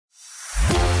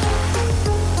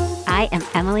I am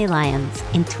Emily Lyons.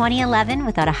 In 2011,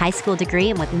 without a high school degree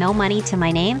and with no money to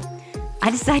my name, I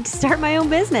decided to start my own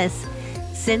business.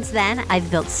 Since then,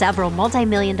 I've built several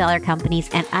multi-million-dollar companies,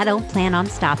 and I don't plan on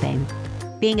stopping.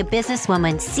 Being a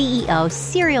businesswoman, CEO,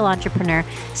 serial entrepreneur,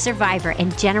 survivor,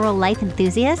 and general life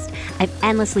enthusiast, I'm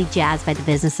endlessly jazzed by the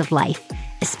business of life,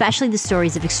 especially the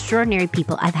stories of extraordinary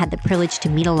people I've had the privilege to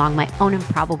meet along my own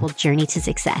improbable journey to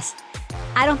success.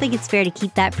 I don't think it's fair to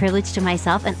keep that privilege to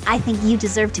myself, and I think you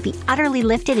deserve to be utterly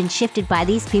lifted and shifted by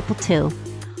these people too.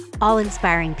 All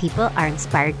inspiring people are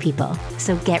inspired people,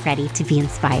 so get ready to be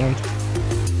inspired.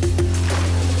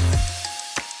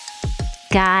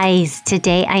 Guys,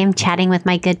 today I am chatting with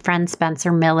my good friend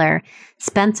Spencer Miller.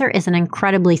 Spencer is an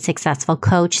incredibly successful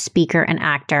coach, speaker, and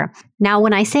actor. Now,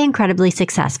 when I say incredibly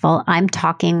successful, I'm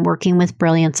talking working with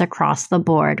brilliance across the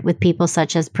board with people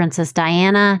such as Princess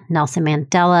Diana, Nelson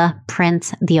Mandela,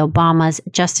 Prince, the Obamas,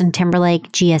 Justin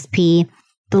Timberlake, GSP,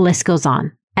 the list goes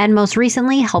on. And most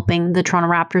recently, helping the Toronto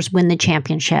Raptors win the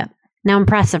championship. Now,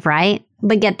 impressive, right?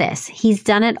 But get this, he's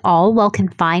done it all while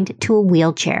confined to a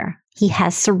wheelchair. He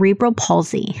has cerebral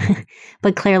palsy,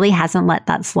 but clearly hasn't let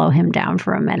that slow him down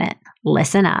for a minute.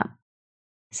 Listen up.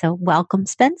 So welcome,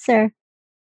 Spencer.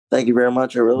 Thank you very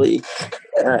much. I really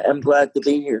am glad to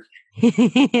be here.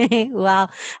 Well,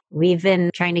 we've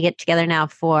been trying to get together now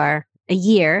for a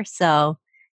year. So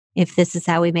if this is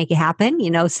how we make it happen,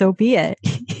 so be it.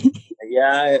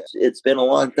 Yeah, it's been a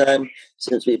long time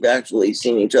since we've actually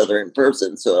seen each other in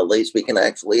person. So at least we can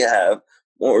actually have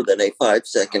more than a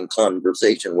 5-second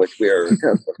conversation, which we are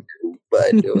accustomed to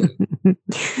by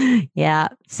doing. Yeah.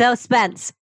 So,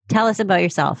 Spence, tell us about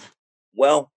yourself.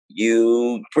 Well,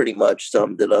 you pretty much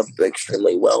summed it up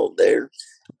extremely well there.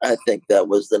 I think that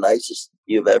was the nicest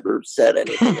you've ever said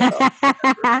anything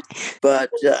about.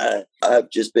 But I've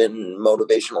just been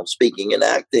motivational speaking and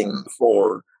acting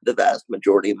for the vast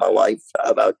majority of my life,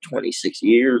 about 26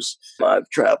 years. I've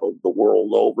traveled the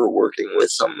world over working with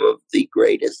some of the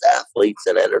greatest athletes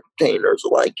and entertainers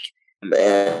alike.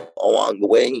 And along the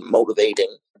way,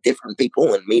 motivating different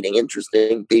people and meeting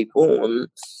interesting people. And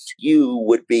you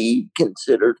would be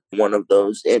considered one of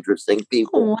those interesting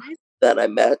people that I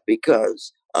met,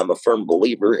 because I'm a firm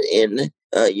believer in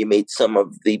you meet some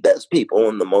of the best people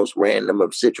in the most random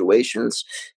of situations.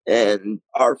 And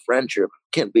our friendship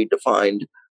can be defined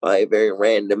by a very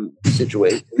random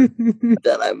situation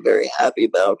that I'm very happy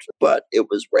about, but it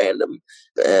was random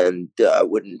and I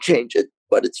wouldn't change it.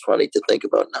 But it's funny to think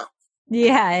about now.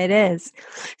 Yeah, it is.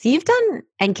 So you've done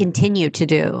and continue to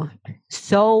do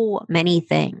so many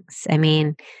things. I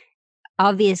mean,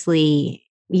 obviously,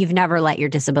 you've never let your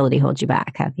disability hold you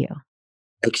back, have you?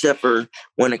 Except for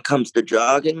when it comes to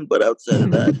jogging, but outside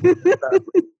of that.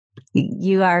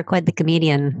 You are quite the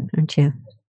comedian, aren't you?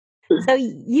 So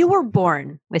you were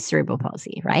born with cerebral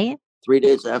palsy, right? 3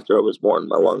 days after I was born,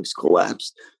 my lungs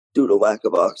collapsed due to lack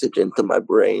of oxygen to my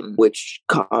brain, which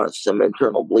caused some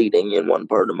internal bleeding in one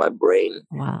part of my brain.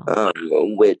 Wow.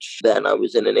 Which then I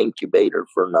was in an incubator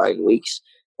for 9 weeks.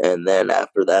 And then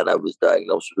after that, I was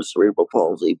diagnosed with cerebral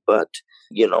palsy. But,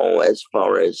 as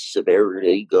far as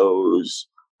severity goes,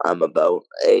 I'm about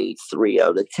a 3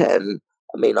 out of 10.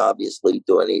 I mean, obviously,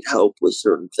 do I need help with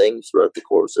certain things throughout the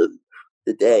course of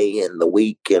the day and the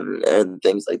week and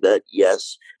things like that?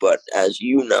 Yes. But as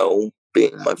you know,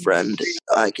 being my friend,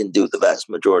 I can do the vast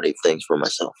majority of things for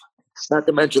myself. Not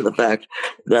to mention the fact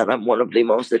that I'm one of the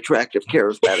most attractive,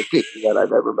 charismatic people that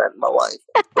I've ever met in my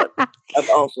life. But I'm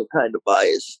also kind of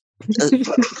biased.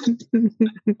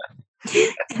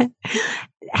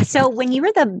 So when you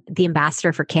were the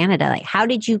ambassador for Canada, how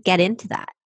did you get into that?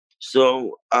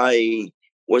 So I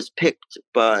was picked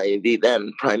by the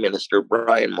then Prime Minister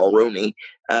Brian Mulroney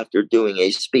after doing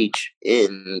a speech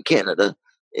in Canada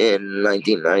in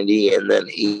 1990, and then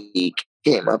he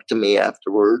came up to me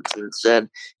afterwards and said,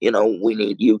 we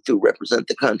need you to represent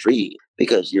the country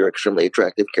because you're extremely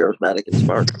attractive, charismatic, and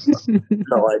smart.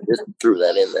 So I just threw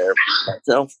that in there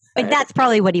myself. But that's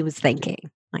probably what he was thinking.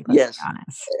 Yes.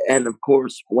 And of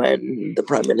course, when the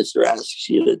Prime Minister asks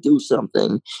you to do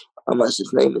something, unless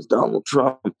his name is Donald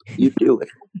Trump, you do it.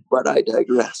 But I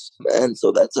digress. And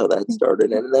so that's how that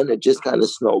started. And then it just kind of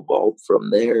snowballed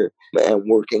from there. And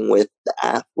working with the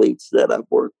athletes that I've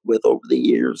worked with over the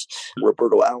years,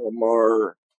 Roberto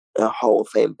Alomar, a Hall of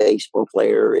Fame baseball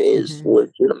player, is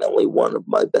legitimately one of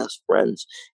my best friends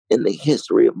in the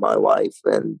history of my life.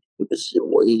 And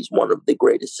he's one of the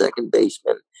greatest second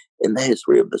basemen in the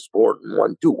history of the sport, and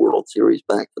won 2 World Series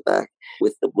back to back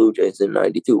with the Blue Jays in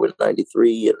 92 and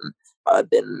 93. And I've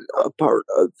been a part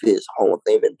of his Hall of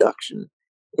Fame induction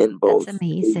in both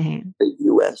the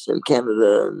U.S. and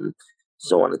Canada and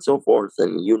so on and so forth.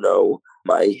 And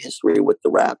My history with the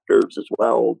Raptors as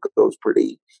well goes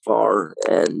pretty far,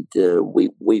 and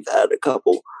we've had a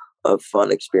couple of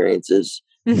fun experiences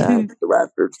at the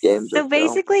Raptors games. So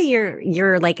basically,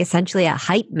 you're like essentially a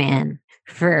hype man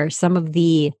for some of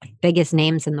the biggest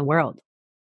names in the world.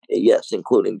 Yes,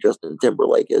 including Justin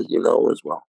Timberlake, as you know, as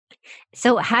well.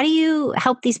 So how do you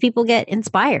help these people get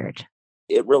inspired?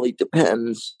 It really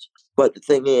depends. But the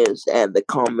thing is, and the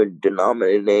common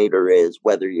denominator is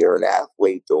whether you're an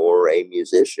athlete or a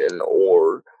musician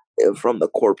or from the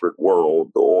corporate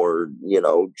world or,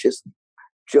 just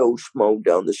Joe Schmo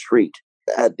down the street.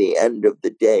 At the end of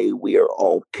the day, we are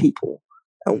all people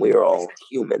and we are all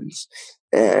humans.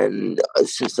 And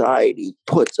society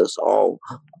puts us all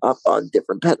up on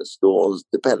different pedestals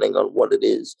depending on what it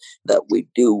is that we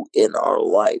do in our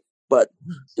life. But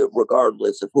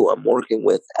regardless of who I'm working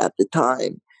with at the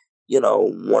time,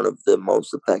 one of the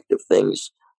most effective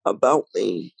things about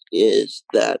me is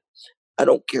that I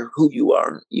don't care who you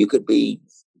are. You could be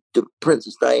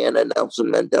Princess Diana,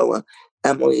 Nelson Mandela,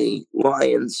 Emily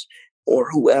Lyons, or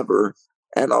whoever,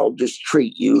 and I'll just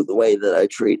treat you the way that I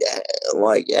treat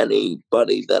like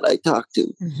anybody that I talk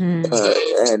to.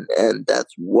 And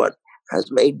that's what has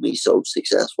made me so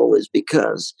successful, is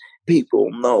because people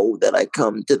know that I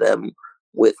come to them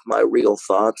with my real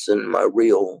thoughts and my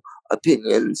real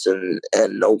opinions and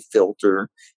no filter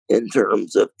in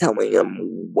terms of telling them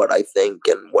what I think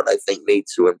and what I think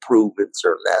needs to improve in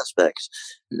certain aspects.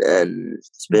 And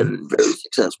it's been very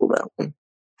successful that way.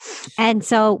 And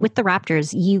so with the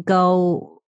Raptors, you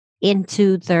go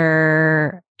into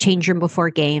their change room before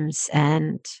games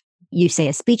and you say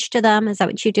a speech to them. Is that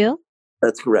what you do?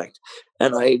 That's correct.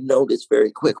 And I noticed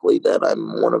very quickly that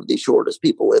I'm one of the shortest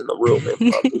people in the room, if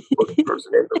not the shortest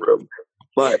person in the room.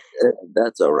 But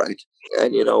that's all right.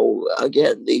 And,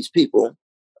 again, these people,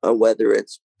 whether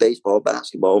it's baseball,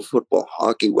 basketball, football,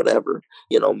 hockey, whatever,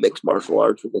 mixed martial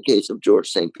arts in the case of George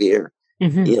St. Pierre,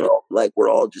 like we're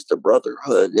all just a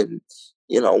brotherhood and,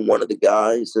 one of the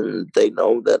guys, and they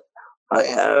know that I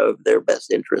have their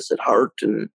best interests at heart,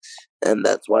 and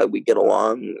that's why we get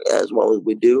along as well as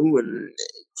we do. And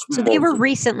so they were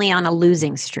recently on a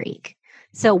losing streak.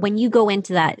 So when you go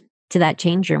into that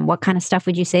change room, what kind of stuff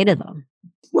would you say to them?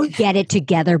 Get it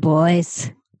together, boys.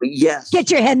 Yes.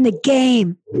 Get your head in the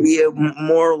game. Yeah,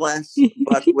 more or less,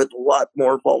 but with a lot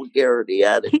more vulgarity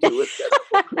added to it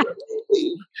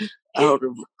out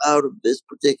of this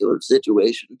particular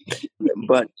situation.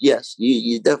 But yes,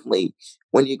 you definitely,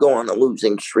 when you go on a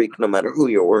losing streak, no matter who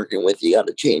you're working with, you got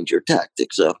to change your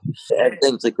tactics up and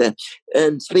things like that.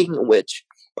 And speaking of which,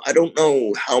 I don't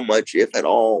know how much, if at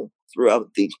all,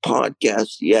 throughout these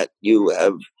podcasts yet you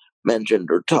have mentioned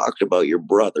or talked about your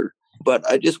brother. But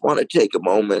I just want to take a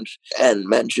moment and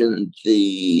mention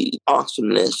the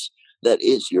awesomeness that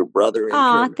is your brother.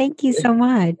 Thank you so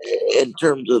much. In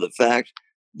terms of the fact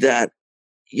that,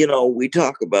 we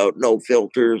talk about no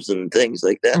filters and things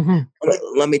like that. Mm-hmm.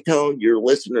 Let me tell your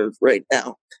listeners right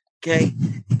now, okay?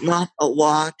 Not a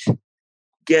lot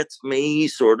catches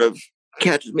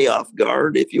me off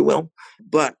guard, if you will.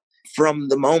 But from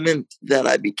the moment that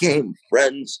I became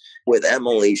friends with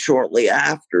Emily, shortly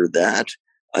after that,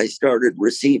 I started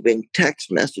receiving text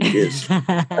messages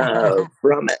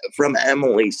from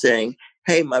Emily saying,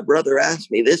 "Hey, my brother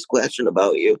asked me this question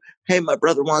about you. Hey, my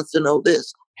brother wants to know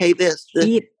this. Hey, this."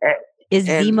 He is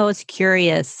the most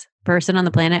curious person on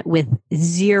the planet with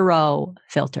zero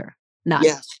filter. None.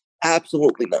 Yes,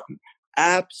 absolutely none.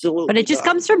 Absolutely. But it just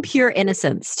comes from pure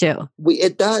innocence, too.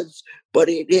 It does, but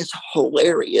it is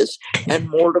hilarious and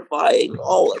mortifying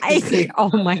all of it. Oh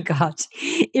my gosh.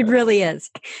 It really is.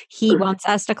 He once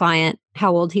asked a client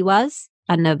how old he was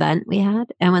at an event we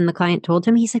had. And when the client told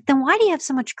him, he's like, "Then why do you have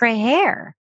so much gray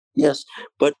hair?" Yes,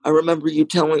 but I remember you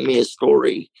telling me a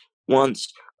story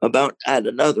once about at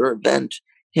another event,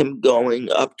 him going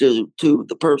up to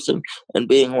the person and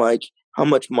being like, "How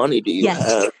much money do you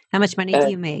have? How much money do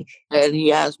you make?" And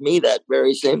he asked me that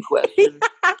very same question.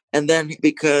 And then,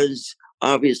 because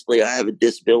obviously I have a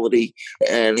disability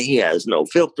and he has no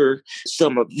filter,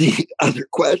 some of the other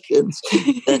questions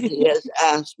that he has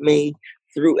asked me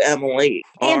through Emily.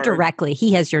 And directly.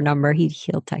 He has your number.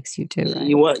 He'll text you too,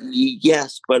 right?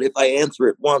 Yes, but if I answer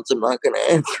it once, I'm not going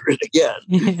to answer it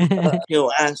again.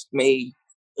 He'll ask me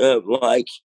like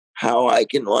how I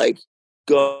can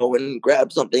go and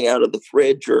grab something out of the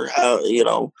fridge, or how,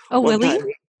 Oh,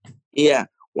 really?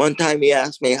 One time he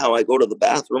asked me how I go to the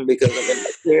bathroom because I'm in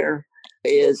my chair.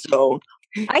 So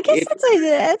I guess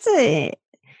that's a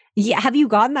yeah. Have you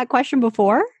gotten that question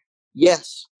before?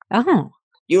 Yes. Oh.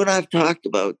 You and I have talked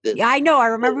about this. Yeah, I know. I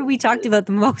remember we talked about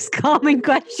the most common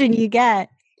question you get.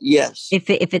 Yes. If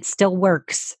it still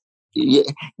works. Yeah,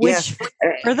 Which,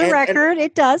 for the and record,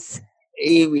 it does.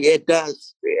 it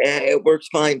does. It works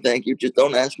fine, thank you. Just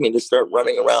don't ask me to start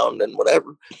running around and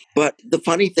whatever. But the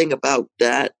funny thing about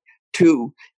that,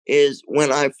 too, is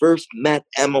when I first met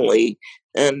Emily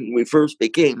and we first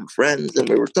became friends and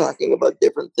we were talking about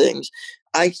different things,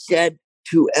 I said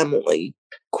to Emily,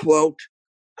 quote,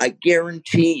 I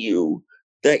guarantee you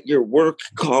that your work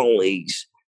colleagues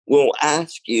will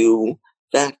ask you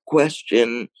that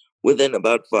question within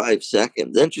about 5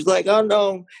 seconds. And she's like, oh,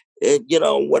 no,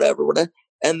 whatever, whatever.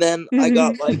 And then I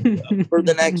got like, for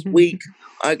the next week,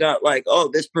 I got like, oh,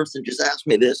 this person just asked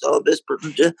me this. Oh, this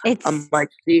person just. It's I'm like,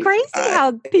 see, crazy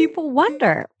how people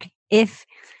wonder if,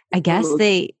 I guess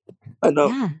they. I know.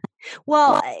 Yeah.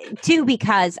 Well, too,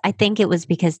 because I think it was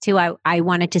because too, I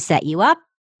wanted to set you up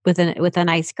with a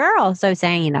nice girl. So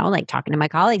saying, like talking to my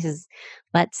colleagues is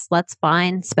let's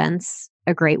find Spence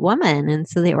a great woman. And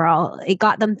so it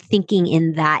got them thinking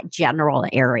in that general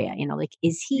area, like,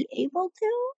 is he able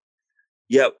to?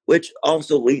 Yeah, which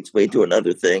also leads me to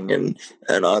another thing, and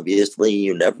obviously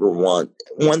you never want.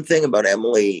 One thing about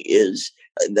Emily is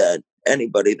that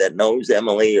anybody that knows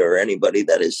Emily or anybody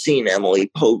that has seen Emily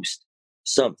post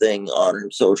something on her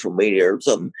social media or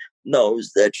something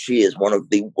knows that she is one of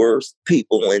the worst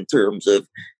people in terms of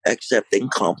accepting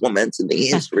compliments in the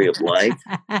history of life,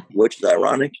 which is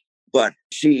ironic. But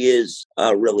she is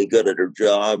really good at her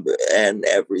job and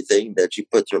everything that she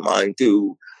puts her mind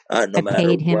to. I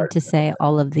paid him to say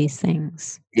all of these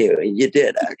things. Yeah, you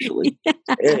did actually.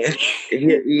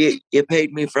 you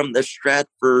paid me from the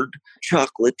Stratford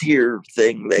chocolatier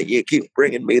thing that you keep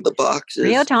bringing me the boxes.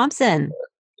 Rio Thompson.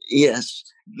 Yes,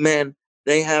 man,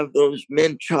 they have those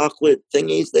mint chocolate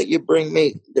thingies that you bring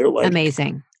me. They're like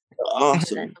amazing,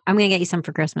 awesome. I'm gonna get you some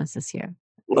for Christmas this year.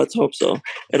 Let's hope so.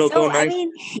 It'll go nice. I mean,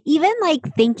 even like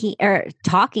thinking or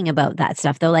talking about that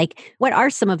stuff, though, like what are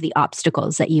some of the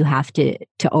obstacles that you have to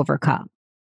overcome?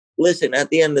 Listen, at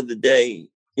the end of the day,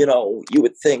 you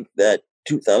would think that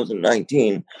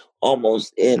 2019,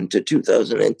 almost into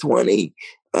 2020,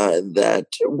 that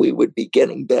we would be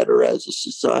getting better as a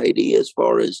society as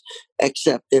far as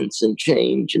acceptance and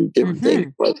change and different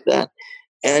things like that.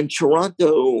 And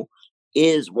Toronto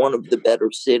is one of the better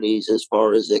cities as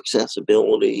far as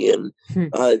accessibility and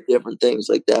different things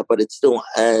like that, but it still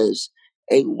has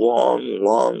a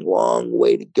long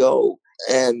way to go.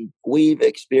 And we've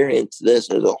experienced this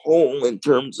as a whole in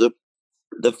terms of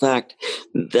the fact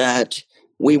that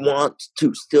we want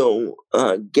to still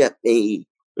get me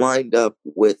lined up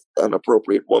with an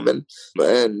appropriate woman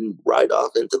and ride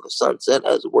off into the sunset,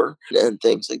 as it were, and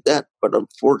things like that. But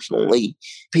unfortunately,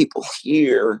 people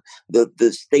hear the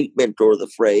statement or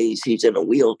the phrase, he's in a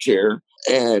wheelchair,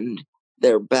 and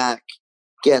their back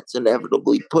gets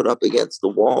inevitably put up against the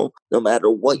wall, no matter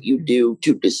what you do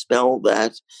to dispel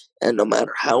that, and no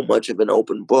matter how much of an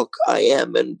open book I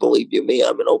am, and believe you me,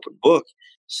 I'm an open book.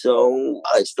 So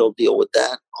I still deal with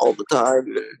that all the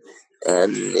time,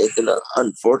 and it's an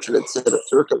unfortunate set of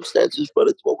circumstances, but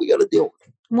it's what we got to deal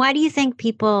with. Why do you think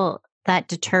that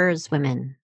deters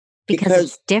women? Because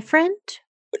it's different?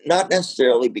 Not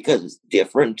necessarily because it's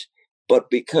different,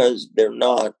 but because they're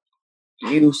not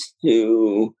used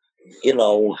to,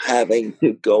 having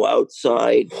to go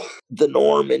outside the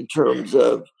norm in terms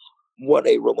of what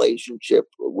a relationship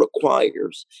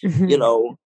requires.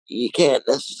 You can't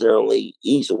necessarily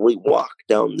easily walk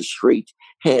down the street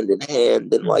hand in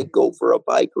hand and like go for a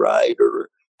bike ride or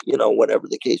whatever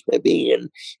the case may be,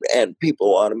 and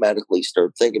people automatically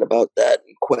start thinking about that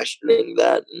and questioning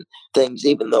that and things,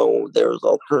 even though there's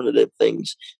alternative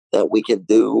things that we can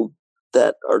do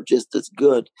that are just as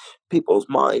good. People's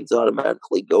minds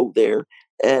automatically go there,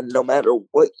 and no matter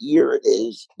what year it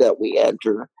is that we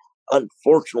enter,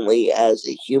 unfortunately, as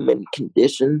a human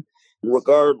condition,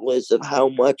 regardless of how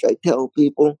much I tell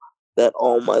people that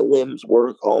all my limbs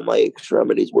work, all my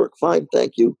extremities work fine,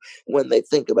 thank you, when they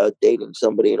think about dating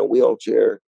somebody in a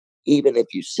wheelchair, even if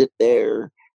you sit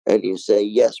there and you say,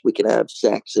 yes, we can have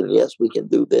sex and yes, we can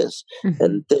do this,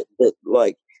 and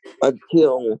like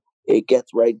until it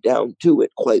gets right down to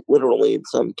it, quite literally in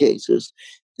some cases,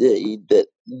 the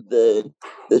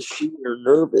sheer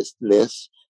nervousness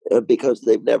because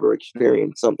they've never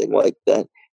experienced something like that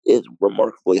is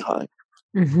remarkably high.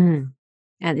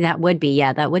 And that would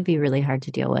be really hard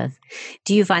to deal with.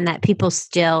 Do you find that people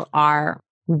still are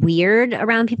weird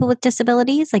around people with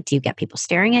disabilities? Like, do you get people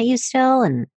staring at you still?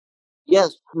 And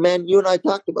yes, man, you and I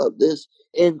talked about this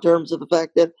in terms of the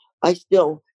fact that I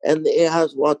still, and it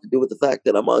has a lot to do with the fact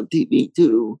that I'm on TV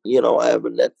too. I have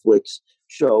a Netflix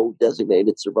show,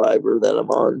 Designated Survivor, that I'm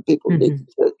on. People need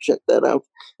to check that out.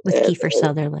 With Kiefer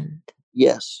Sutherland.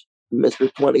 Yes,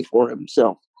 Mr. 24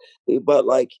 himself. But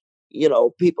like,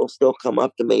 people still come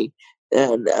up to me,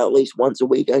 and at least once a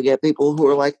week I get people who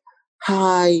are like,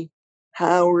 "Hi,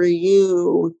 how are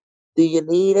you? Do you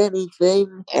need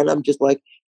anything?" And I'm just like,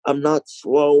 I'm not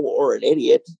slow or an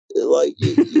idiot. Like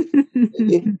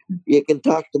you can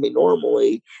talk to me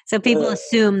normally. So people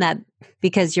assume that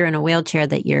because you're in a wheelchair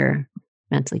that you're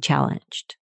mentally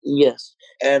challenged. Yes.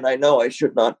 And I know I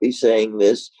should not be saying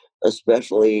this,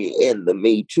 especially in the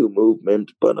Me Too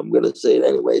movement, but I'm going to say it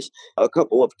anyways. A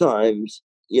couple of times,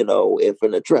 if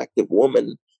an attractive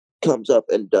woman comes up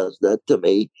and does that to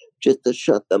me, just to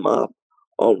shut them up,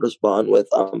 I'll respond with,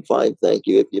 "I'm fine, thank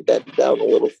you. If you bend down a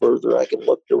little further, I can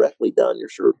look directly down your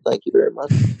shirt. Thank you very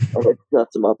much." And it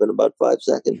shuts them up in about 5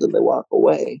 seconds and they walk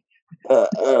away.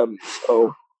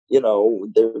 So,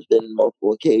 there's been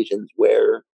multiple occasions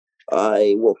where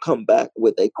I will come back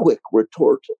with a quick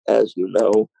retort, as you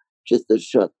know, just to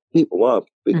shut people up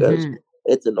because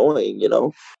it's annoying,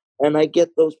 And I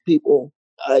get those people,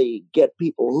 I get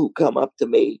people who come up to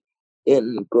me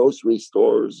in grocery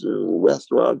stores or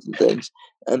restaurants and things,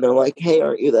 and they're like, "Hey,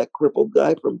 aren't you that crippled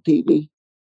guy from TV?"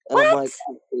 And I'm What? like,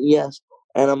 "Yes."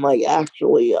 And I'm like,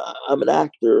 "Actually, I'm an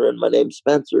actor and my name's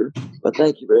Spencer, but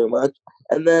thank you very much."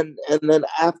 And then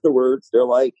afterwards, they're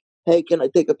like, "Hey, can I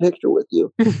take a picture with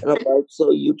you?" And I'm like,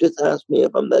 "So you just asked me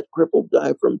if I'm that crippled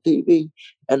guy from TV,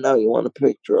 and now you want a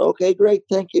picture? Okay, great,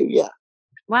 thank you. Yeah."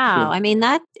 Wow. I mean,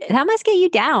 that must get you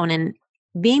down. And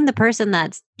being the person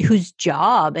whose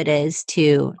job it is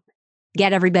to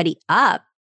get everybody up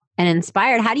and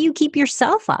inspired, how do you keep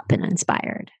yourself up and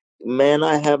inspired? Man,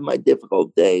 I have my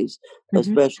difficult days,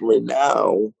 especially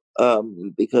now,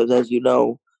 because as you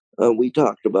know, we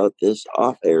talked about this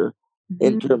off air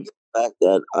in terms of the fact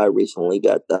that I recently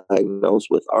got diagnosed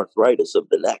with arthritis of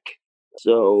the neck.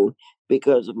 So,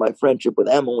 because of my friendship with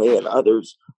Emily and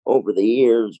others over the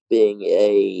years being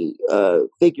a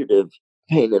figurative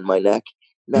pain in my neck,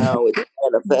 now it's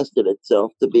manifested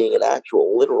itself to being an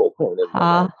actual literal pain in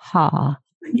my neck.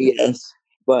 Yes.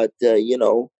 But,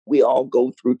 we all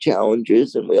go through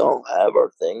challenges and we all have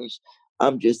our things.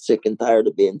 I'm just sick and tired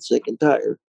of being sick and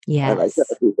tired. And I tell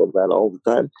Yes. people that all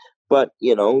the time. But,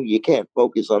 you can't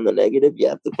focus on the negative. You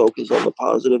have to focus on the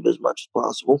positive as much as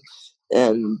possible.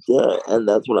 And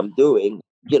that's what I'm doing.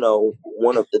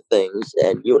 One of the things,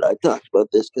 and you and I talked about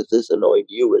this because this annoyed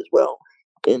you as well,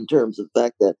 in terms of the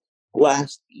fact that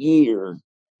last year,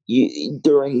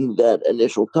 during that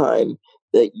initial time,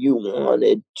 that you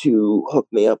wanted to hook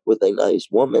me up with a nice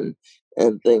woman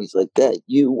and things like that.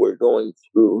 You were going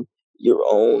through your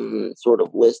own sort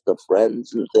of list of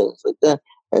friends and things like that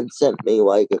and sent me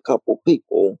like a couple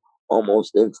people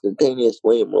almost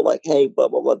instantaneously and were like, "Hey, blah,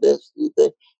 blah, blah, this, you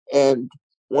think." And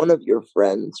one of your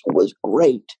friends was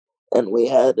great. And we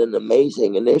had an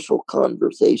amazing initial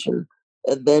conversation.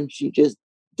 And then she just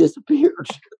disappeared.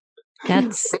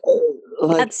 That's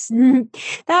Like, that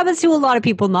happens to a lot of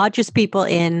people, not just people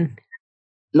in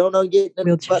no,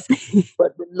 wheelchairs.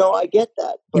 but no, I get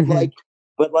that.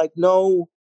 But like, no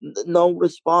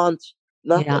response,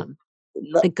 Yeah. nothing.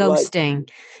 The ghosting.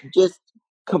 Just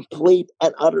complete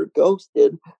and utter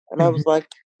ghosted. And I was like,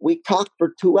 we talked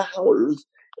for 2 hours.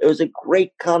 It was a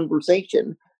great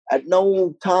conversation. At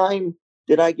no time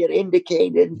did I get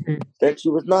indicated that she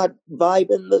was not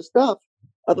vibing the stuff.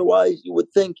 Otherwise, you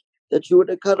would think that you would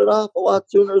have cut it off a lot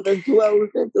sooner than 2 hours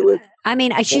into it. I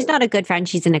mean, she's not a good friend.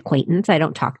 She's an acquaintance. I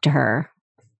don't talk to her.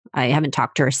 I haven't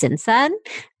talked to her since then.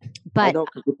 But I know,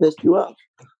 because it pissed you off.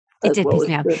 It did piss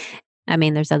me off. I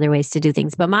mean, there's other ways to do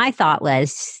things. But my thought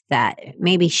was that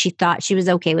maybe she thought she was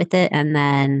okay with it and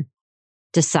then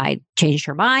changed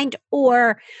her mind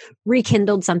or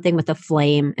rekindled something with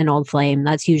an old flame.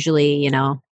 That's usually,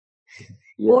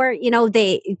 or,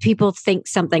 people think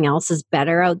something else is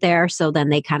better out there. So then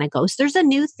they kind of ghost. There's a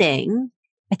new thing.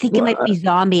 I think it might be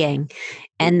zombieing.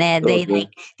 And then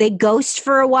they ghost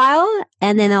for a while.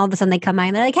 And then all of a sudden they come out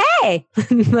and they're like, "Hey,"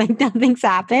 like nothing's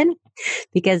happened.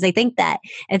 Because I think that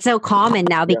it's so common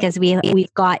now because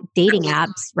we've got dating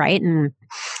apps, right? And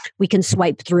we can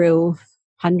swipe through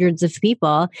hundreds of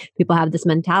people. People have this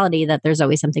mentality that there's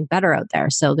always something better out there.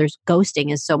 So there's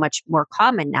ghosting is so much more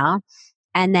common now.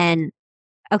 And then,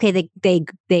 okay,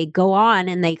 they go on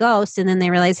and they ghost, and then they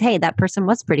realize, hey, that person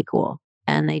was pretty cool,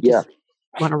 and they just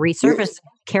want to resurface,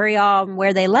 carry on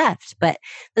where they left. But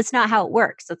that's not how it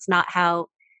works. That's not how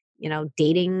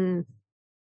dating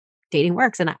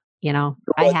works. And I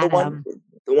had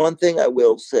the one thing I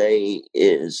will say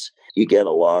is you get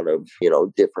a lot of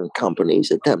different companies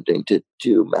attempting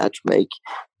to matchmake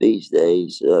these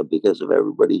days because of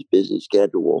everybody's busy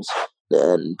schedules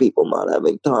and people not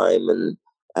having time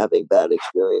having bad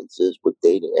experiences with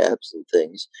dating apps and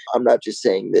things. I'm not just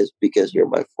saying this because you're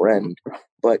my friend,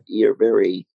 but you're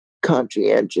very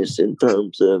conscientious in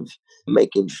terms of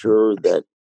making sure that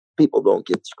people don't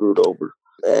get screwed over.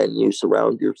 And you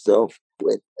surround yourself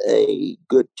with a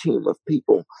good team of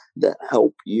people that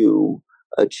help you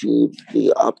achieve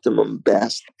the optimum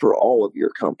best for all of your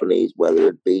companies, whether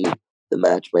it be the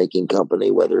matchmaking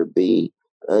company, whether it be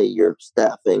your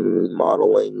staffing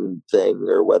modeling thing,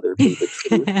 or whether it be the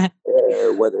truth,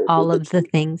 or whether it be All of the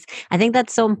things. I think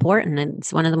that's so important. And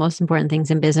it's one of the most important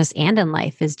things in business and in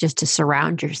life is just to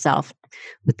surround yourself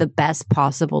with the best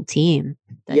possible team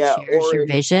that shares your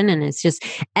vision. And it's just,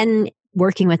 and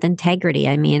working with integrity.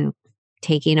 I mean,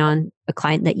 taking on a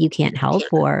client that you can't help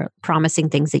or promising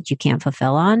things that you can't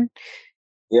fulfill on.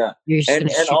 Yeah. You're just going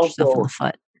to shoot yourself in the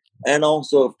foot. And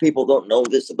also, if people don't know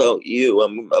this about you,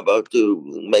 I'm about to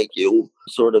make you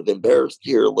sort of embarrassed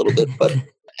here a little bit, but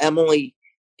Emily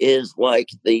is like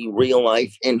the real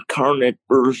life incarnate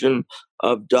version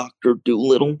of Dr.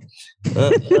 Dolittle.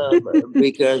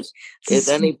 Because if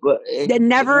anybody...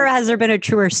 Never has there been a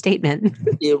truer statement.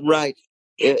 You're right.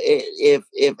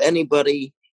 If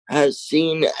anybody has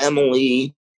seen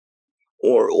Emily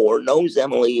or knows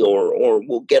Emily or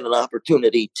will get an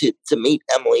opportunity to meet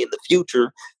Emily in the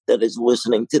future that is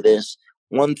listening to this,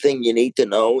 one thing you need to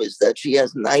know is that she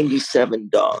has 97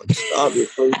 dogs.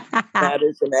 Obviously, that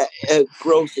is a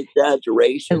gross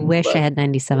exaggeration. I wish I had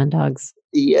 97 dogs.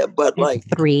 Yeah, but like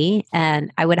 3,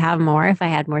 and I would have more if I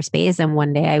had more space, and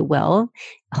one day I will.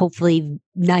 Hopefully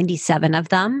 97 of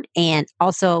them, and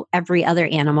also every other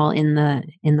animal in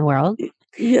the world.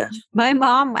 Yes. My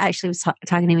mom actually was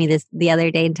talking to me the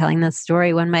other day and telling this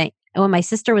story when my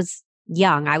sister was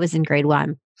young. I was in grade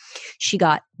 1. She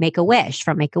got Make-A-Wish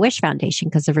from Make-A-Wish Foundation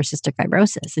because of her cystic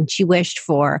fibrosis. And she wished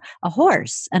for a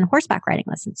horse and horseback riding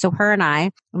lessons. So her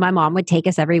and my mom would take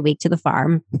us every week to the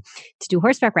farm to do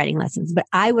horseback riding lessons. But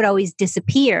I would always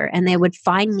disappear and they would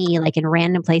find me like in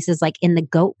random places, like in the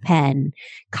goat pen,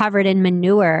 covered in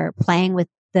manure, playing with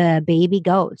the baby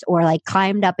goats, or like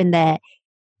climbed up in the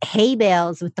hay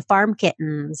bales with the farm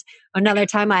kittens. Another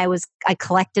time I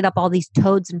collected up all these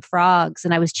toads and frogs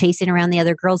and I was chasing around the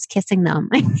other girls kissing them.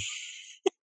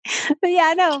 But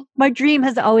yeah, no, my dream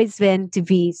has always been to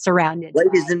be surrounded.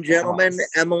 Ladies and gentlemen,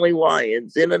 Emily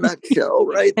Lyons in a nutshell,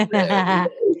 right there.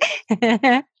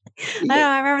 I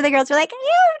remember the girls were like,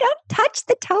 "Ew, don't touch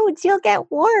the toads, you'll get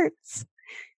warts."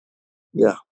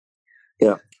 Yeah.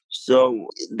 So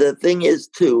the thing is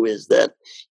too, is that,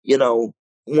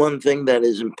 one thing that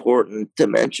is important to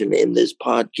mention in this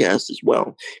podcast as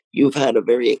well, you've had a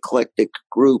very eclectic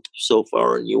group so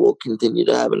far, and you will continue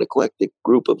to have an eclectic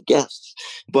group of guests.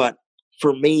 But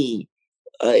for me,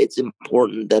 it's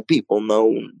important that people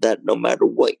know that no matter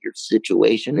what your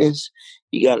situation is,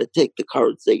 you got to take the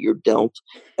cards that you're dealt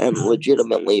and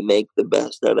legitimately make the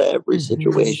best out of every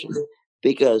situation.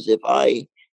 Because if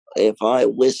I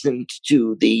listened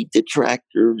to the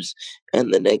detractors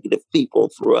and the negative people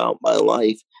throughout my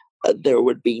life, there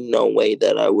would be no way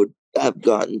that I would have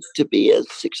gotten to be as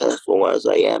successful as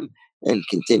I am and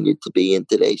continue to be in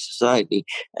today's society.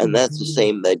 And that's the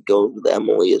same that goes with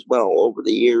Emily as well. Over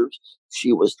the years,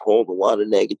 she was told a lot of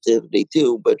negativity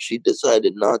too, but she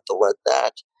decided not to let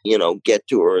that, get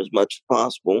to her as much as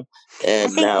possible.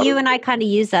 And I think you and I kind of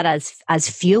use that as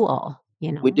fuel,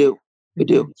 We do. We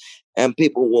do. And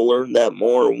people will learn that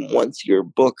more once your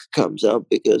book comes out,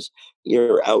 because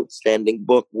your outstanding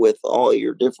book with all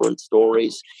your different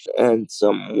stories and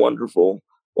some wonderful,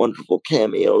 wonderful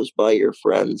cameos by your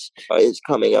friends is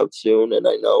coming out soon. And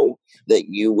I know that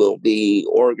you will be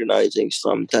organizing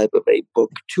some type of a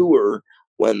book tour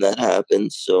when that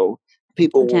happens. So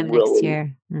people will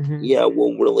really,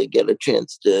 will really get a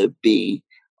chance to be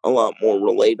a lot more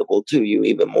relatable to you,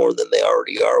 even more than they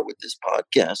already are with this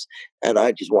podcast. And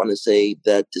I just want to say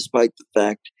that despite the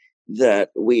fact that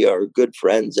we are good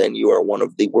friends and you are one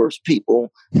of the worst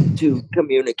people to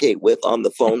communicate with on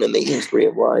the phone in the history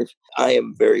of life, I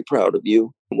am very proud of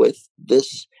you with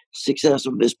this success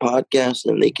of this podcast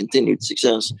and the continued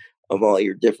success of all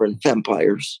your different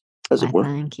vampires, as it were.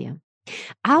 Thank you.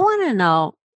 I want to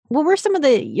know, what were some of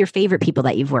your favorite people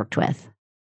that you've worked with?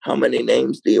 How many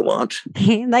names do you want?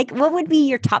 Like, what would be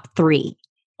your top 3?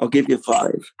 I'll give you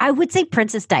 5. I would say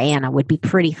Princess Diana would be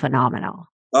pretty phenomenal.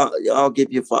 I'll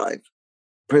give you 5.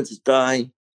 Princess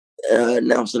Di,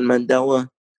 Nelson Mandela,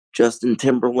 Justin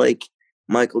Timberlake,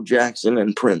 Michael Jackson,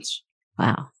 and Prince.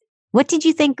 Wow. What did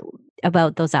you think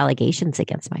about those allegations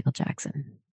against Michael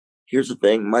Jackson? Here's the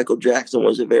thing. Michael Jackson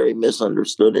was a very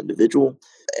misunderstood individual.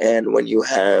 And when you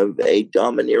have a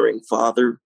domineering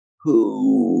father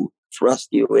who thrust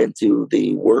you into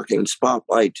the working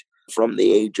spotlight from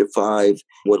the age of 5,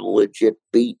 would legit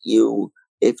beat you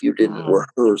if you didn't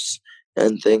rehearse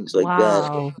and things like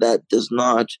that. That does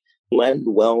not lend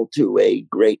well to a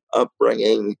great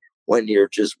upbringing when you're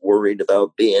just worried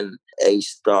about being a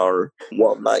star.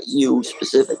 Well, not you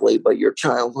specifically, but your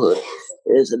childhood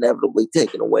is inevitably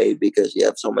taken away because you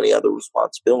have so many other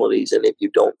responsibilities. And if you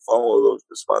don't follow those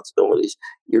responsibilities,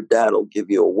 your dad will give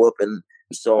you a whooping.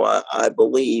 So I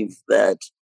believe that,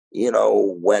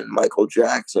 when Michael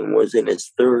Jackson was in his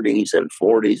 30s and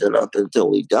 40s and up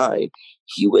until he died,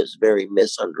 he was very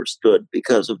misunderstood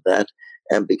because of that.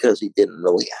 And because he didn't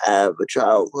really have a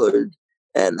childhood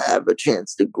and have a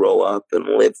chance to grow up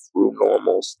and live through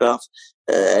normal stuff.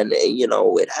 And,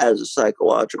 it has a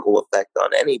psychological effect on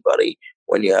anybody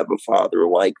when you have a father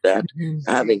like that.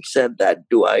 Mm-hmm. Having said that,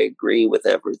 do I agree with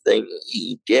everything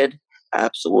he did?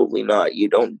 Absolutely not. You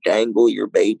don't dangle your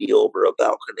baby over a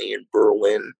balcony in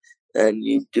Berlin, and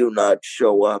you do not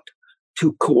show up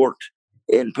to court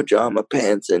in pajama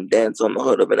pants and dance on the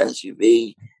hood of an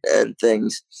SUV and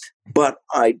things. But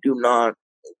I do not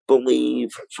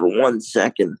believe for 1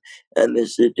 second, and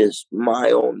this is just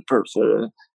my own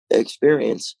personal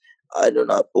experience, I do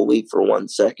not believe for 1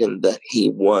 second that he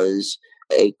was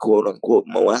a quote unquote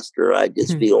molester. I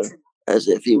just feel as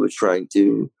if he was trying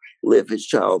to live his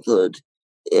childhood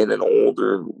in an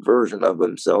older version of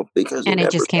himself because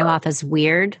it just came off as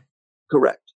weird.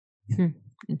 Correct.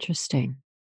 Interesting.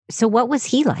 So what was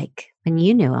he like when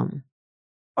you knew him?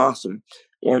 Awesome.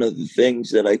 One of the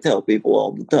things that I tell people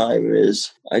all the time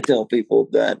is I tell people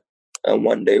that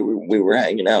one day we were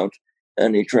hanging out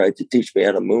and he tried to teach me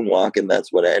how to moonwalk, and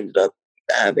that's what ended up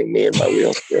having me in my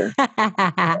wheelchair.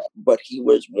 But he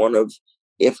was one of,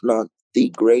 if not the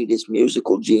greatest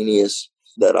musical genius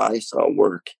that I saw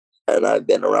work. And I've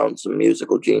been around some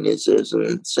musical geniuses,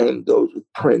 and same goes with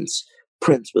Prince.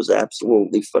 Prince was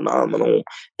absolutely phenomenal,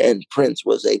 and Prince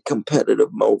was a competitive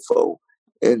mofo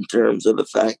in terms of the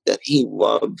fact that he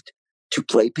loved to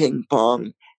play ping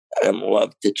pong and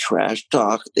loved to trash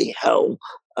talk the hell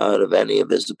out of any of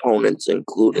his opponents,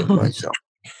 including myself.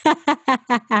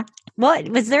 What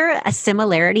was there a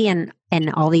similarity in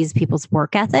all these people's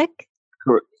work ethic?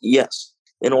 Yes.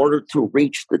 In order to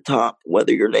reach the top,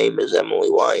 whether your name is Emily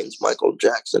Lyons, Michael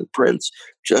Jackson, Prince,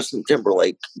 Justin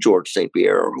Timberlake, George St.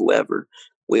 Pierre, or whoever,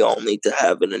 we all need to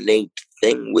have an innate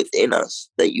thing within us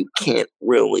that you can't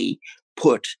really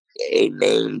put a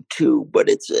name to, but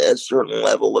it's a certain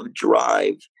level of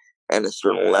drive and a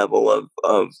certain level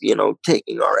of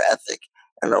taking our ethic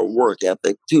and our work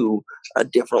ethic to a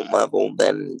different level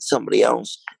than somebody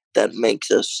else that makes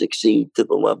us succeed to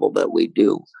the level that we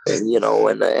do. And,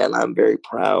 and I'm very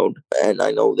proud, and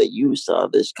I know that you saw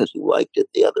this because you liked it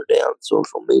the other day on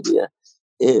social media,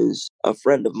 is a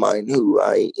friend of mine who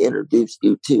I introduced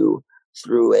you to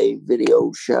through a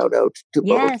video shout out to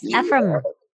both. Yes, Ephraim.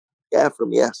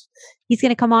 Ephraim, yes. He's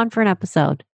going to come on for an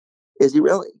episode. Is he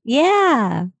really?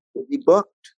 Yeah. Is he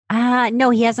booked? No,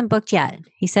 he hasn't booked yet.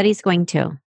 He said he's going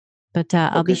to, but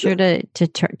I'll be sure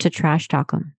to trash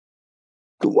talk him.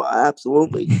 Well,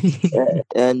 absolutely.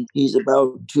 And he's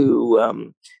about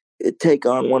to take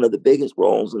on one of the biggest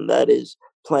roles, and that is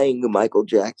playing Michael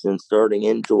Jackson starting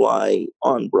in July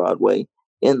on Broadway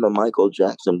in the Michael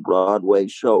Jackson Broadway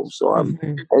show. So I'm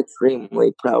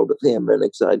extremely proud of him and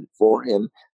excited for him,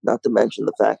 not to mention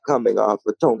the fact coming off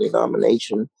a Tony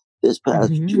nomination this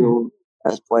past June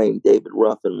as playing David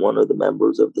Ruffin, one of the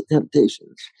members of the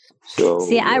Temptations. So,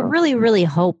 see, I really, really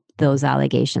hope those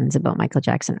allegations about Michael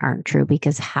Jackson aren't true,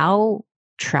 because how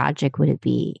tragic would it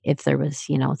be if there was,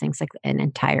 things like an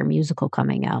entire musical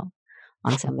coming out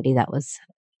on somebody that was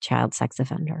a child sex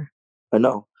offender? I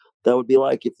know. That would be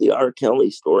like if the R.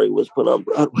 Kelly story was put on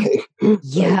Broadway.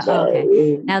 Yeah.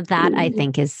 Okay. Now that I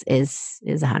think is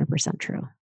 100% true.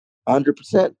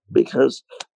 100%, because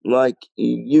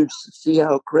you see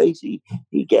how crazy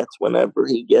he gets whenever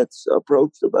he gets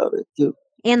approached about it too.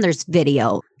 And there's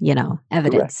video,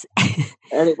 evidence.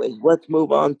 Anyways, let's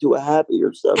move on to a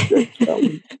happier subject.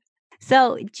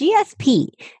 So GSP.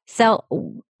 So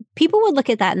people would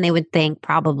look at that and they would think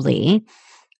probably,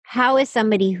 how is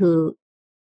somebody who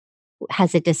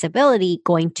has a disability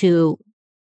going to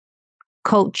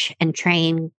coach and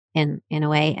train in a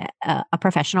way a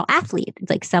professional athlete,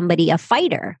 like a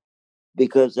fighter?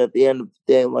 Because at the end of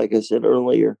the day, like I said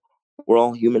earlier, we're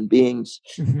all human beings.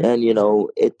 And,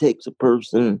 it takes a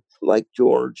person like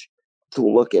George to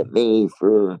look at me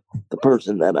for the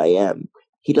person that I am.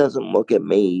 He doesn't look at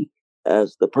me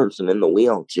as the person in the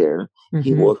wheelchair.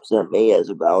 He looks at me as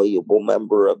a valuable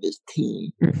member of his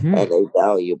team and a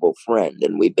valuable friend.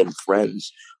 And we've been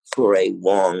friends for a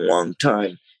long, long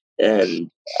time. And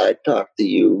I talked to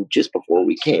you just before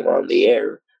we came on the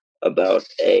air about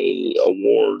a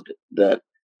award that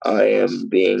I am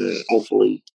being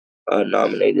hopefully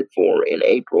nominated for in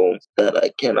April that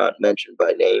I cannot mention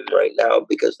by name right now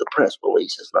because the press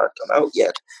release has not come out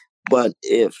yet. But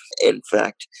if, in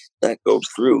fact, that goes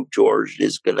through, George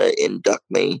is going to induct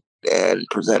me and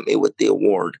present me with the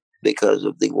award because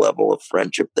of the level of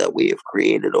friendship that we have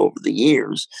created over the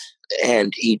years.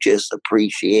 And he just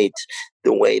appreciates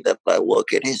the way that I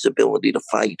look at his ability to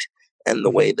fight and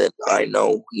the way that I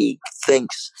know he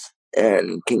thinks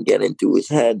and can get into his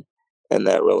head. And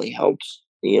that really helps,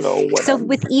 So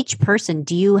with each person,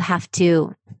 do you have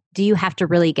to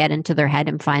really get into their head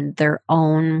and find their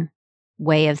own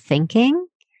way of thinking?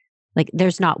 Like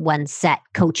there's not one set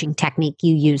coaching technique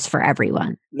you use for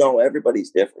everyone. No, everybody's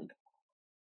different.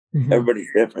 Mm-hmm. Everybody's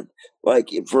different. Like,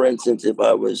 for instance, if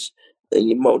I was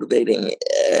motivating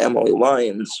Emily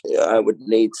Lyons, I would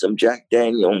need some Jack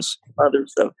Daniels, other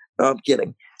stuff. No, I'm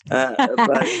kidding. But,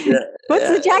 what's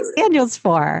the Jack Daniels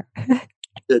for?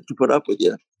 To put up with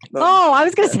you. No. Oh, I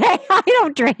was going to say, I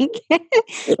don't drink.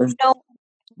 No.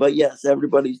 But yes,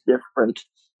 everybody's different.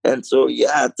 And so you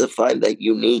have to find that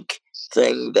unique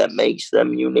thing that makes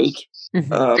them unique,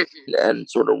 and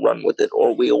sort of run with it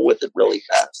or wheel with it really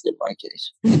fast in my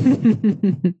case.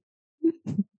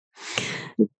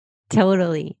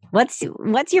 Totally. What's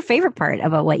your favorite part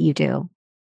about what you do?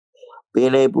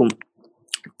 Being able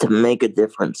to make a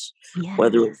difference, yes.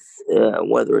 whether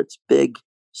it's big,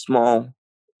 small,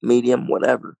 medium,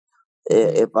 whatever.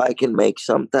 If I can make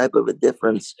some type of a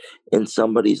difference in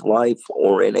somebody's life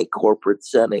or in a corporate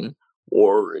setting,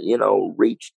 or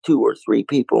reach 2 or 3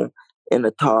 people in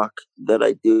a talk that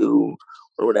I do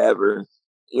or whatever,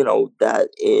 that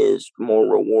is more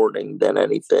rewarding than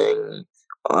anything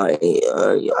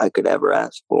I could ever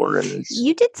ask for. And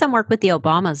you did some work with the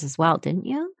Obamas as well, didn't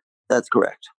you? That's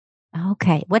correct.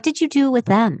 Okay. What did you do with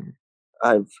them?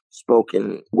 I've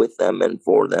spoken with them and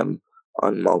for them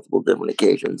on multiple different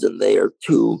occasions, and they are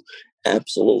 2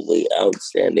 absolutely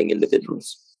outstanding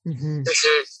individuals. Mm-hmm.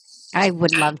 I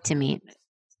would love to meet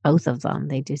both of them.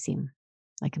 They do seem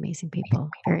like amazing people.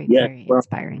 Very, very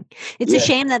inspiring. It's a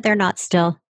shame that they're not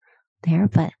still there,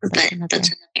 but that's another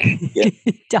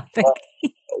topic.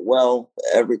 Well,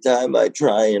 every time I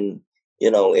try and,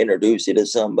 introduce you to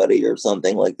somebody or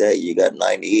something like that, you got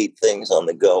 98 things on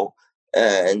the go.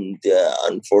 And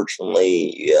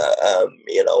unfortunately,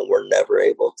 we're never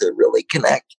able to really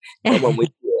connect. And when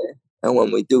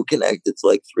we do connect, it's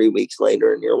like 3 weeks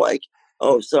later, and you're like,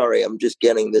 "Oh, sorry, I'm just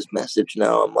getting this message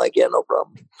now." I'm like, "Yeah, no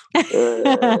problem."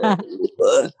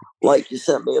 Like you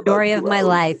sent me about story of my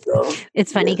life. Ago.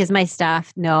 It's funny because my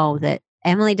staff know that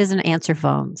Emily doesn't answer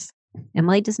phones.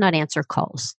 Emily does not answer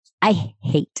calls. I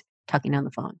hate talking on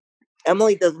the phone.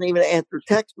 Emily doesn't even answer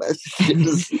text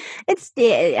messages.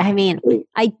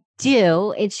 I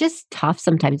do. It's just tough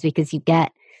sometimes because you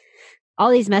get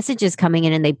all these messages coming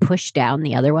in and they push down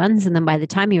the other ones. And then by the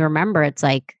time you remember, it's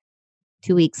like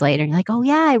 2 weeks later, and you're like, "Oh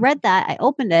yeah, I read that. I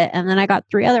opened it. And then I got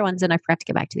 3 other ones and I forgot to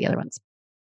get back to the other ones."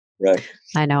 Right.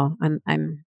 I know. I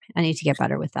need to get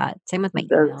better with that. Same with my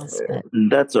emails. But.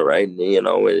 That's all right.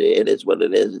 It is what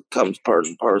it is. It comes part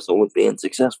and parcel with being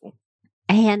successful.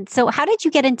 And so how did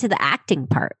you get into the acting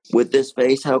part? With this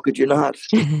face, how could you not?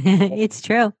 It's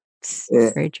true. It's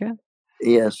very true.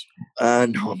 Yes.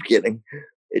 No, I'm kidding.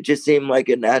 It just seemed like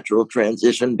a natural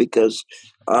transition because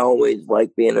I always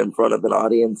like being in front of an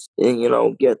audience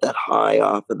and, get that high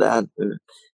off of that. And,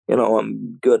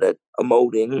 I'm good at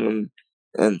emoting.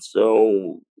 And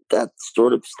so that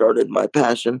sort of started my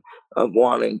passion of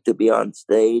wanting to be on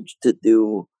stage to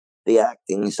do the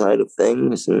acting side of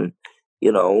things. And,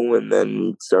 and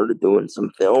then started doing some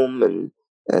film and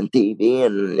TV,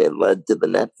 and it led to the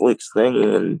Netflix thing.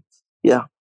 And yeah.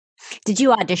 Did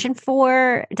you audition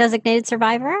for Designated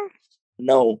Survivor?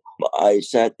 No, I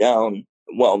sat down.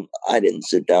 Well, I didn't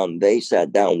sit down. They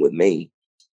sat down with me.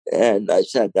 And I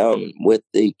sat down with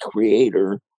the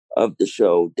creator of the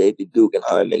show, David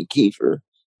Guggenheim and Kiefer.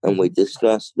 And we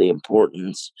discussed the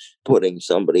importance putting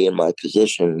somebody in my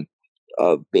position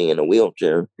of being in a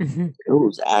wheelchair,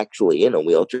 who's actually in a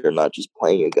wheelchair, not just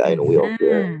playing a guy in a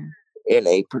wheelchair, in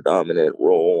a predominant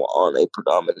role on a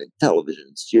predominant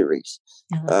television series.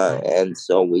 And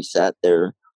so we sat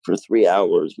there for 3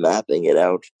 hours mapping it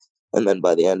out. And then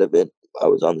by the end of it, I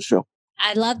was on the show.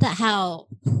 I love that how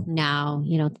now,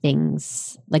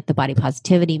 things like the body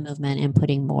positivity movement and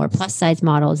putting more plus size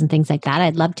models and things like that.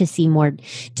 I'd love to see more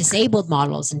disabled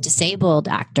models and disabled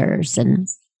actors and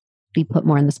be put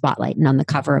more in the spotlight and on the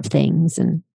cover of things.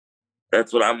 And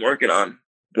that's what I'm working on.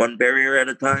 One barrier at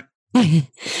a time.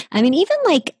 Even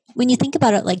like when you think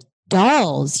about it, like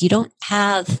dolls, you don't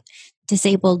have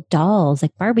disabled dolls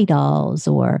like Barbie dolls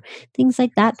or things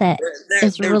like that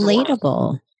is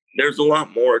relatable. There's a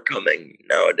lot more coming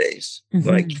nowadays.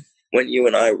 Like when you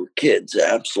and I were kids,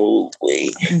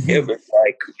 absolutely. It was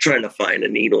like trying to find a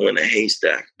needle in a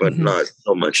haystack, but not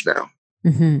so much now.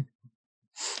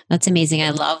 That's amazing.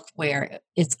 I love where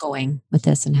it's going with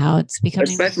this and how it's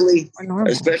becoming more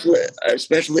normal.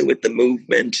 Especially with the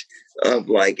movement of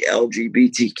like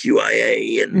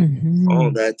LGBTQIA and all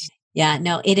that. Yeah,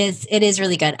 no, it is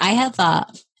really good. I have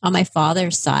on my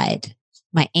father's side,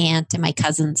 my aunt and my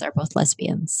cousins are both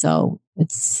lesbians. So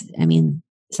it's,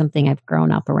 something I've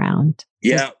grown up around.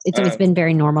 Yeah. So it's been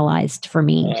very normalized for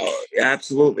me.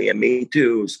 Absolutely. And me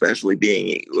too, especially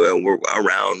being we're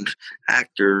around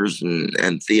actors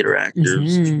and theater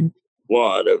actors. A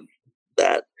lot of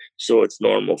that. So it's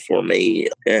normal for me.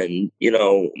 And,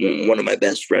 one of my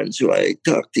best friends who I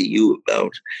talked to you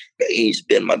about, he's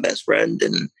been my best friend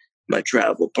and my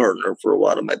travel partner for a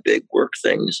lot of my big work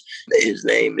things. His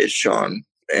name is Sean.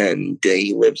 And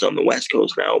he lives on the West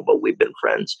Coast now, but we've been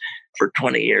friends for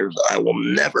 20 years. I will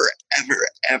never, ever,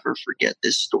 ever forget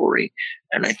this story.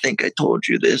 And I think I told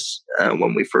you this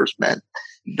when we first met,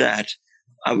 that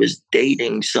I was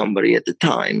dating somebody at the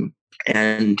time,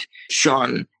 and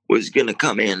Sean was going to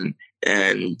come in.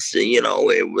 And,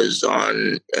 it was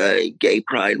on Gay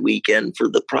Pride weekend for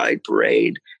the Pride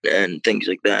Parade and things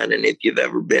like that. And if you've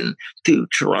ever been to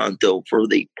Toronto for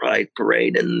the Pride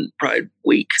Parade and Pride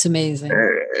Week, it's amazing.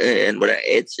 And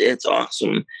it's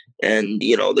awesome. And,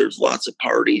 there's lots of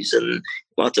parties and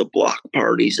lots of block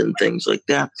parties and things like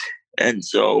that. And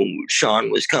so Sean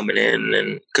was coming in,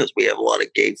 and because we have a lot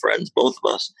of gay friends, both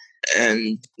of us,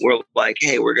 and we're like,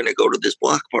 hey, we're going to go to this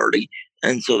block party.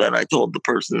 And so then I told the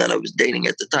person that I was dating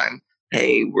at the time,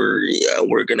 hey, we're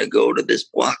going to go to this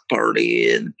block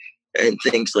party and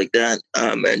things like that.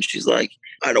 And she's like,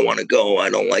 I don't want to go. I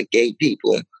don't like gay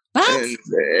people.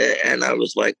 And I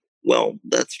was like, well,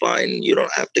 that's fine. You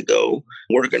don't have to go.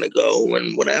 We're going to go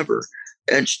and whatever.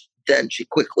 And then she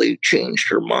quickly changed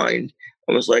her mind.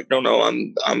 I was like, no,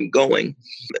 I'm going.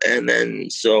 And then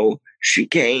so she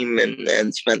came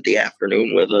and spent the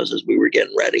afternoon with us as we were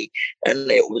getting ready.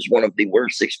 And it was one of the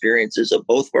worst experiences of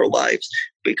both of our lives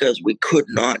because we could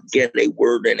not get a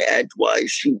word in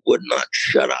edgewise. She would not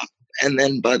shut up. And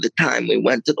then by the time we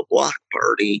went to the block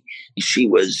party, she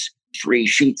was 3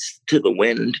 sheets to the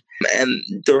wind. And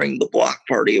during the block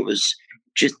party, it was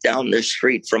just down the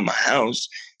street from my house,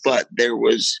 but there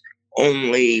was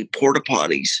only porta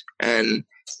potties. And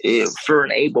for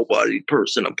an able-bodied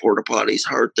person, a porta potty is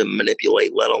hard to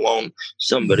manipulate, let alone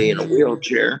somebody in a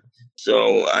wheelchair.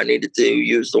 So I needed to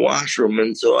use the washroom.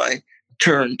 And so I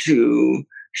turned to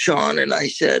Sean and I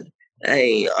said,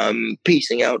 hey, I'm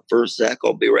piecing out for a sec.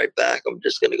 I'll be right back. I'm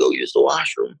just going to go use the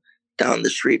washroom down the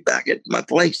street back at my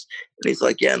place. And he's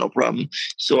like, yeah, no problem.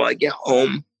 So I get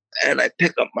home and I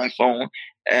pick up my phone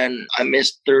and I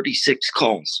missed 36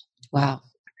 calls. Wow.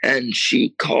 And she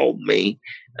called me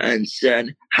and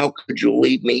said, how could you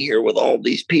leave me here with all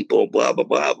these people, blah, blah,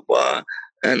 blah, blah,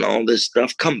 and all this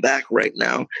stuff. Come back right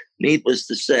now. Needless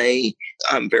to say,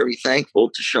 I'm very thankful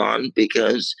to Sean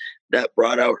because that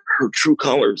brought out her true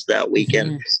colors that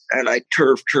weekend. And I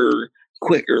turfed her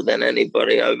quicker than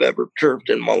anybody I've ever turfed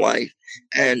in my life.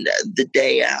 And the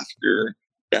day after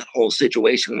that whole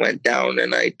situation went down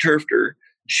and I turfed her,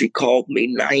 she called me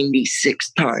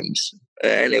 96 times.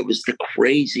 And it was the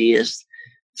craziest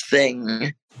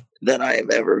thing that I have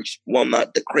ever, well,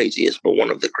 not the craziest, but one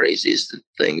of the craziest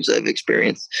things I've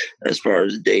experienced as far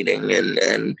as dating.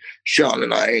 And Sean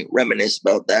and I reminisce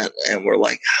about that. And we're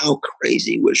like, how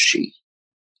crazy was she?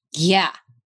 Yeah.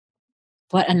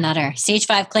 What a nutter. Stage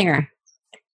 5 clinger.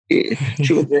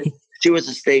 She was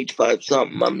a stage 5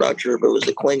 something. I'm not sure if it was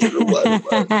a clinger or what.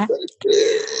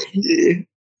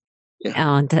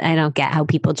 Oh, I don't get how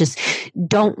people just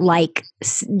don't like,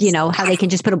 how they can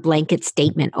just put a blanket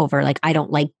statement over, like, I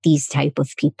don't like these type of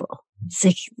people. It's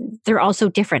like, they're all so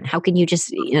different. How can you just,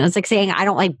 it's like saying, I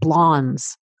don't like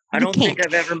blondes. I don't think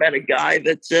I've ever met a guy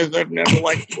that says I've never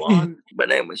liked blondes.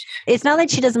 But anyways. It's not that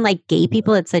she doesn't like gay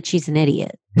people. It's that she's an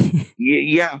idiot.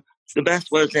 Yeah. The best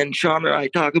was, and Sean and I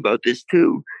talk about this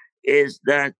too, is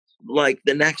that like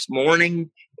the next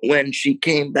morning when she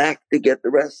came back to get the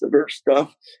rest of her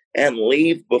stuff and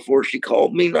leave before she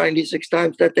called me 96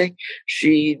 times that day,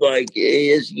 she like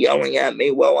is yelling at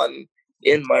me while I'm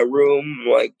in my room,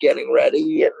 like getting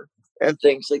ready and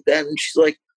things like that. And she's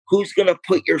like, who's going to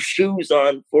put your shoes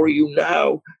on for you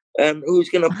now? And who's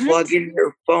going to plug in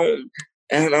your phone?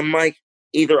 And I'm like,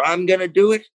 either I'm going to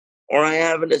do it or I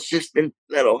have an assistant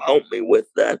that'll help me with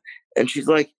that. And she's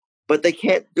like, but they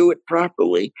can't do it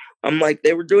properly. I'm like,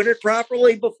 they were doing it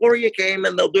properly before you came,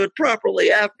 and they'll do it properly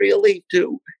after you leave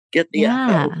too. Get the F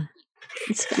out.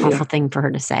 It's an awful thing for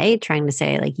her to say, trying to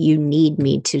say, like, you need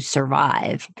me to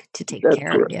survive, to take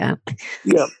care of you.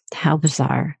 Yeah. How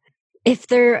bizarre. If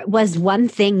there was one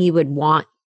thing you would want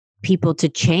people to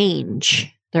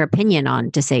change their opinion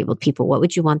on disabled people, what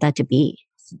would you want that to be?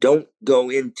 Don't go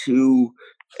into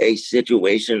a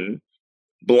situation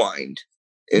blind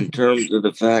in terms of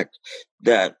the fact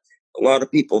that a lot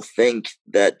of people think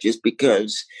that just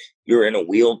because you're in a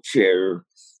wheelchair,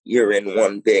 you're in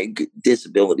one big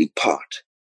disability pot.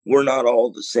 We're not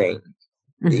all the same.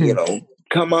 You know,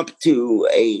 come up to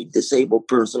a disabled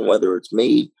person, whether it's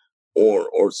me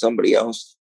or somebody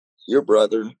else, your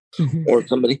brother or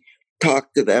somebody,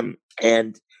 talk to them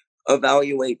and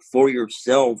evaluate for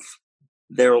yourself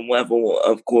their level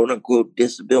of quote unquote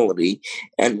disability.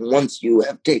 And once you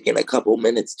have taken a couple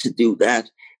minutes to do that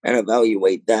and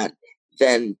evaluate that,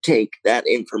 then take that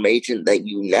information that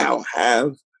you now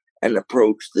have and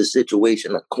approach the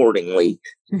situation accordingly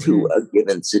to a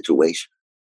given situation.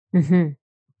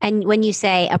 And when you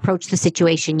say approach the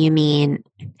situation, you mean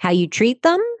how you treat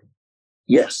them?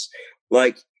 Yes.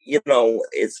 Like, you know,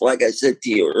 it's like I said to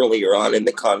you earlier on in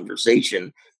the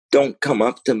conversation, don't come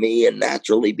up to me and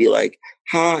naturally be like,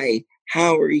 hi,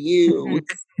 how are you?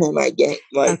 Can I get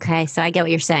like... Okay, so I get what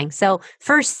you're saying. So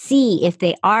first see if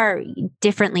they are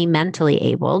differently mentally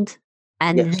abled.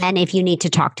 And then if you need to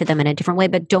talk to them in a different way,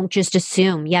 but don't just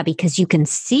assume, because you can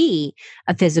see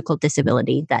a physical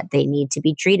disability that they need to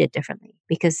be treated differently.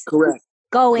 Because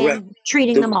go in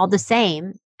treating them all the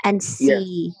same and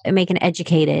see and make an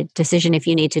educated decision if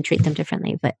you need to treat them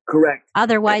differently. But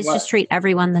otherwise, just treat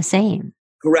everyone the same.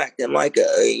 Correct. And like,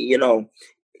 you know,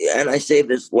 and I say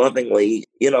this lovingly,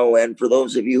 you know, and for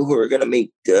those of you who are going to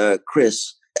meet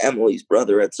Chris, Emily's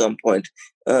brother, at some point,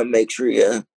 make sure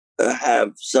you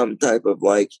have some type of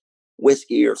like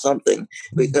whiskey or something,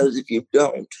 because if you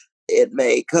don't, it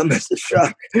may come as a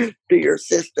shock to your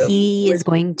system. He is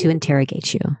going to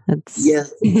interrogate you.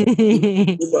 Yes,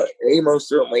 he most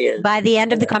certainly is. By the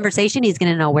end of the conversation, he's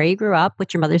going to know where you grew up,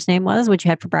 what your mother's name was, what you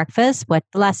had for breakfast, what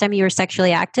the last time you were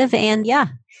sexually active. And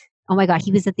oh my God,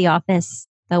 he was at the office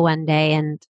the one day,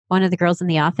 and one of the girls in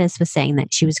the office was saying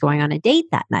that she was going on a date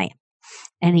that night.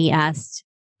 And he asked,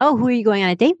 oh, who are you going on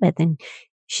a date with? And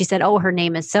she said, oh, her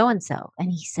name is so-and-so. And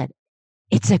he said,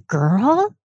 it's a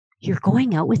girl? You're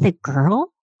going out with a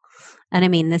girl? And I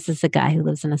mean, this is a guy who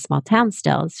lives in a small town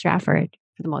still, Stratford,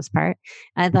 for the most part.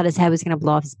 And I thought his head was going to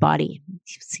blow off his body.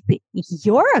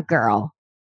 You're a girl.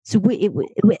 So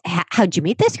how'd you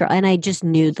meet this girl? And I just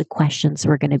knew the questions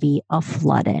were going to be a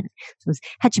flooding. So it was,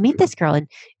 how'd you meet this girl?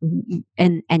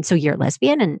 And so you're a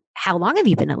lesbian? And how long have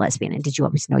you been a lesbian? And did you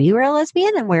always know you were a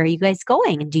lesbian? And where are you guys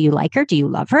going? And do you like her? Do you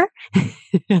love her? I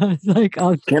was like,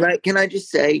 oh. Can I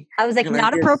just say? I was like,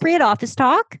 not appropriate office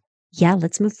talk. Yeah,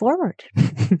 let's move forward.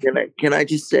 Can I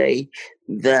just say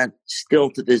that still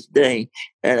to this day,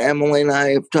 and Emily and I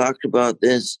have talked about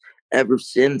this ever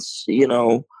since, you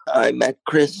know, I met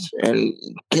Chris and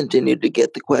continued to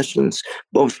get the questions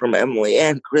both from Emily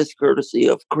and Chris, courtesy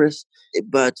of Chris.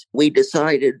 But we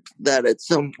decided that at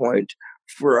some point,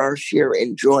 for our sheer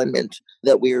enjoyment,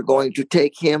 that we are going to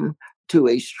take him to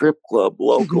a strip club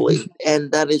locally.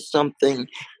 And that is something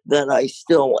that I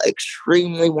still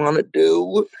extremely want to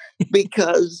do,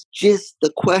 because just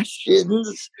the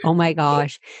questions. Oh my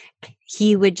gosh.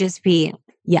 He would just be...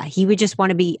 he would just want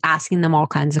to be asking them all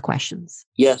kinds of questions.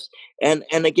 Yes. And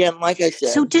again, like I said.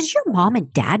 So does your mom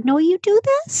and dad know you do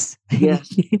this?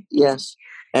 Yes. Yes.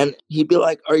 And he'd be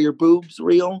like, are your boobs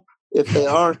real? If they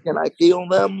are, can I feel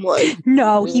them? Like,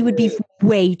 no, he would be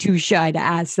way too shy to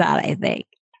ask that, I think.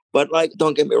 But like,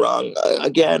 don't get me wrong.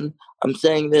 Again, I'm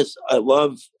saying this. I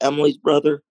love Emily's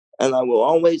brother, and I will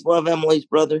always love Emily's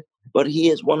brother. But he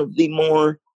is one of the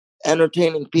more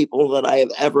entertaining people that I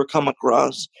have ever come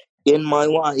across in my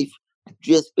life,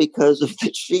 just because of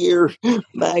the sheer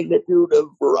magnitude of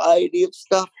variety of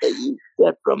stuff that you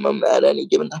get from him at any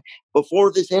given time.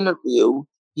 Before this interview,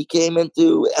 he came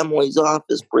into Emily's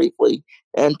office briefly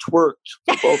and twerked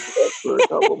for both of us for a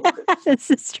couple minutes.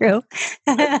 This is true.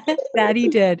 That he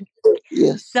did.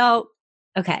 Yes. So,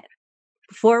 okay.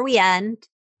 Before we end,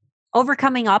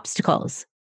 overcoming obstacles.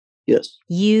 Yes.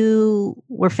 You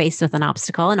were faced with an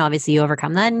obstacle, and obviously you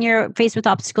overcome that, and you're faced with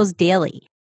obstacles daily.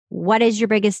 What is your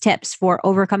biggest tips for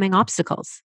overcoming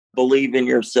obstacles? Believe in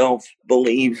yourself.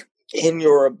 Believe in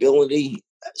your ability.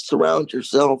 Surround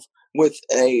yourself with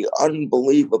a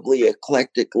unbelievably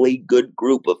eclectically good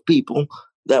group of people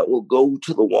that will go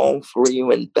to the wall for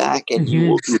you and back, and you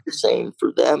will do the same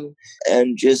for them,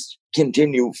 and just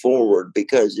continue forward.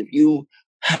 Because if you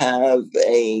have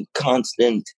a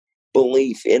constant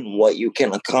belief in what you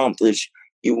can accomplish,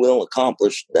 you will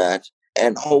accomplish that.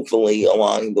 And hopefully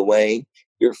along the way,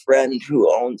 your friend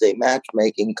who owns a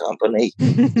matchmaking company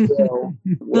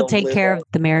will take care of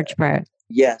the marriage part.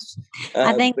 Yes.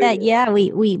 I think that,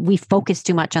 we focus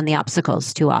too much on the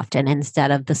obstacles too often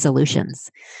instead of the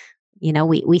solutions.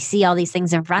 We see all these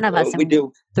things in front of us. We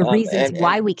do. The reasons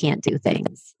why we can't do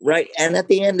things. Right. And at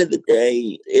the end of the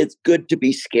day, it's good to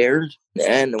be scared.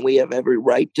 And we have every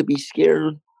right to be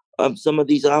scared of some of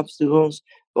these obstacles.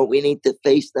 But we need to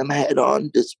face them head on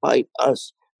despite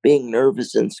us being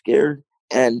nervous and scared,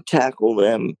 and tackle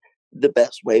them the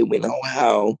best way we know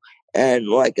how. And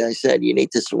like I said, you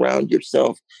need to surround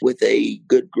yourself with a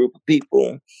good group of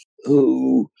people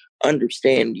who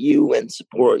understand you and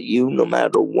support you no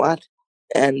matter what,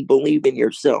 and believe in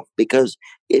yourself. Because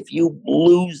if you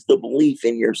lose the belief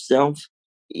in yourself,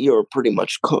 you're pretty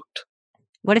much cooked.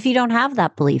 What if you don't have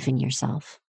that belief in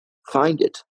yourself? Find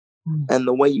it. And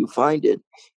the way you find it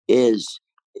is,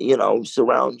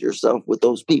 surround yourself with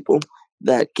those people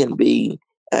that can be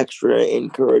extra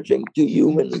encouraging to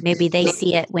you. And maybe they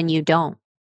see it when you don't.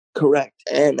 Correct.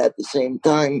 And at the same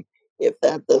time, if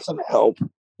that doesn't help,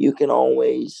 you can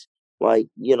always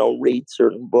read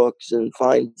certain books and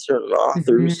find certain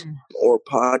authors or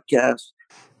podcasts.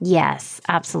 Yes,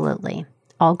 absolutely.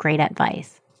 All great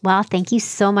advice. Well, thank you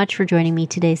so much for joining me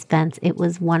today, Spence. It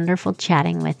was wonderful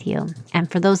chatting with you.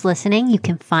 And for those listening, you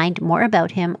can find more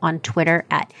about him on Twitter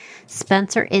at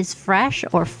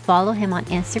SpencerIsFresh, or follow him on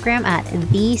Instagram at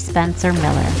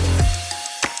TheSpencerMiller.